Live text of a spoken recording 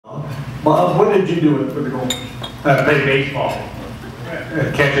Bob, what did you do for the Gophers? I played baseball.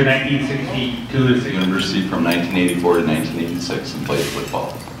 Catcher 1962 to 60. University from 1984 to 1986 and played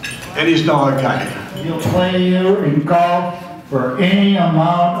football. And he's not a guy. He'll play you in golf for any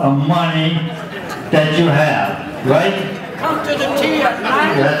amount of money that you have, right? Come to the tee at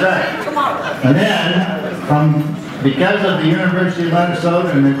night. That's right. Come on. And then, because of the University of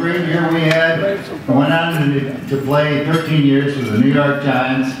Minnesota and the great year we had, I went on to play 13 years for the New York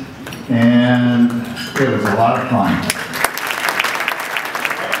Giants, and it was a lot of fun.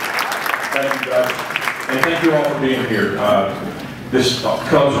 Thank you, guys. And thank you all for being here. This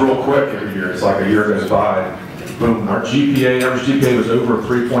comes real quick every year. It's like a year goes by. Boom, our GPA, average GPA was over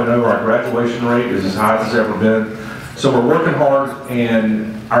 3.0. Our graduation rate is as high as it's ever been. So we're working hard,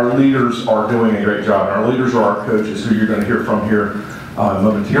 and our leaders are doing a great job. Our leaders are our coaches, who you're going to hear from here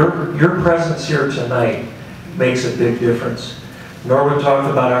momentarily. Your presence here tonight makes a big difference. Norwood talked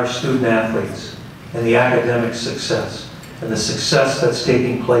about our student athletes and the academic success and the success that's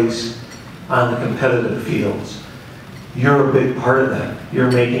taking place on the competitive fields. You're a big part of that.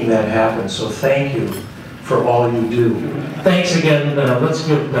 You're making that happen. So thank you for all you do. Thanks again. Let's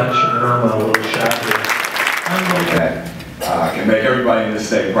give Dutch and Erma a little shout here. That can make everybody in this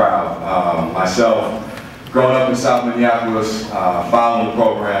state proud. Myself, growing up in South Minneapolis, following the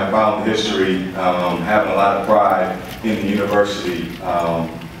program, following the history, having a lot of pride in the university,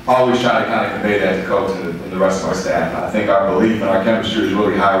 always trying to kind of convey that to coach and the rest of our staff. I think our belief in our chemistry is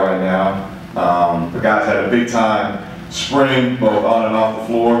really high right now. The guys had a big time spring, both on and off the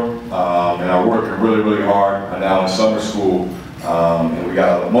floor, and are working really, really hard now in summer school, and we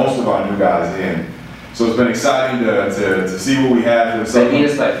got most of our new guys in. So it's been exciting to see what we have. They beat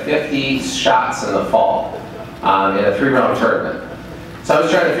us by 50 shots in the fall in a 3-round tournament. So I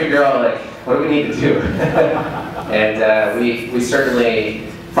was trying to figure out, like, what do we need to do? And we certainly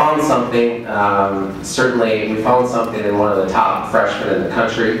found something. We found something in one of the top freshmen in the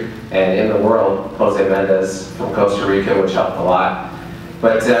country and in the world, Jose Mendez from Costa Rica, which helped a lot.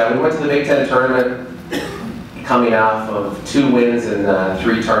 But we went to the Big Ten tournament coming off of 2 wins in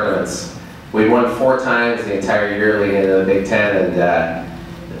 3 tournaments. We won 4 times the entire year leading into the Big Ten, and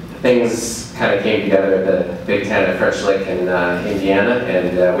things kind of came together at the Big Ten at French Lick in Indiana,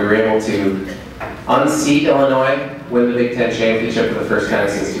 and we were able to unseat Illinois, win the Big Ten championship for the first time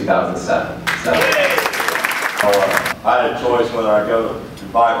since 2007. So, I had a choice whether I go to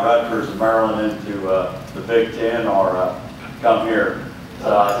invite Rutgers and Maryland into the Big Ten or come here.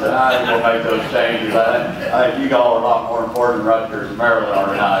 So I said, I think we'll make those changes. I think you all are a lot more important than Rutgers and Maryland are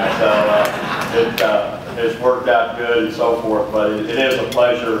tonight. So it's worked out good and so forth. But it is a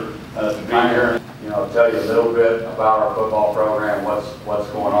pleasure to be here. You know, tell you a little bit about our football program, what's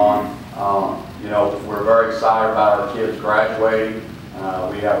going on. You know, we're very excited about our kids graduating.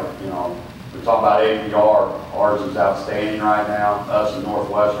 We have, you know, we talk about APR. Ours is outstanding right now. Us in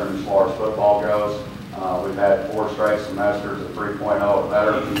Northwestern as far as football goes. We've had 4 straight semesters of 3.0 or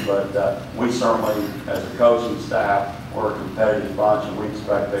better, but we certainly, as a coaching staff, we're a competitive bunch, and we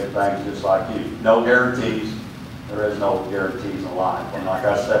expect big things just like you. No guarantees. There is no guarantees in life. And like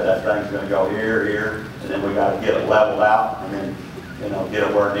I said, that thing's going to go here, here, and then we got to get it leveled out, and then, you know, get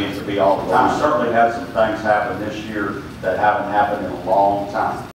it where it needs to be all the time. We certainly had some things happen this year that haven't happened in a long time.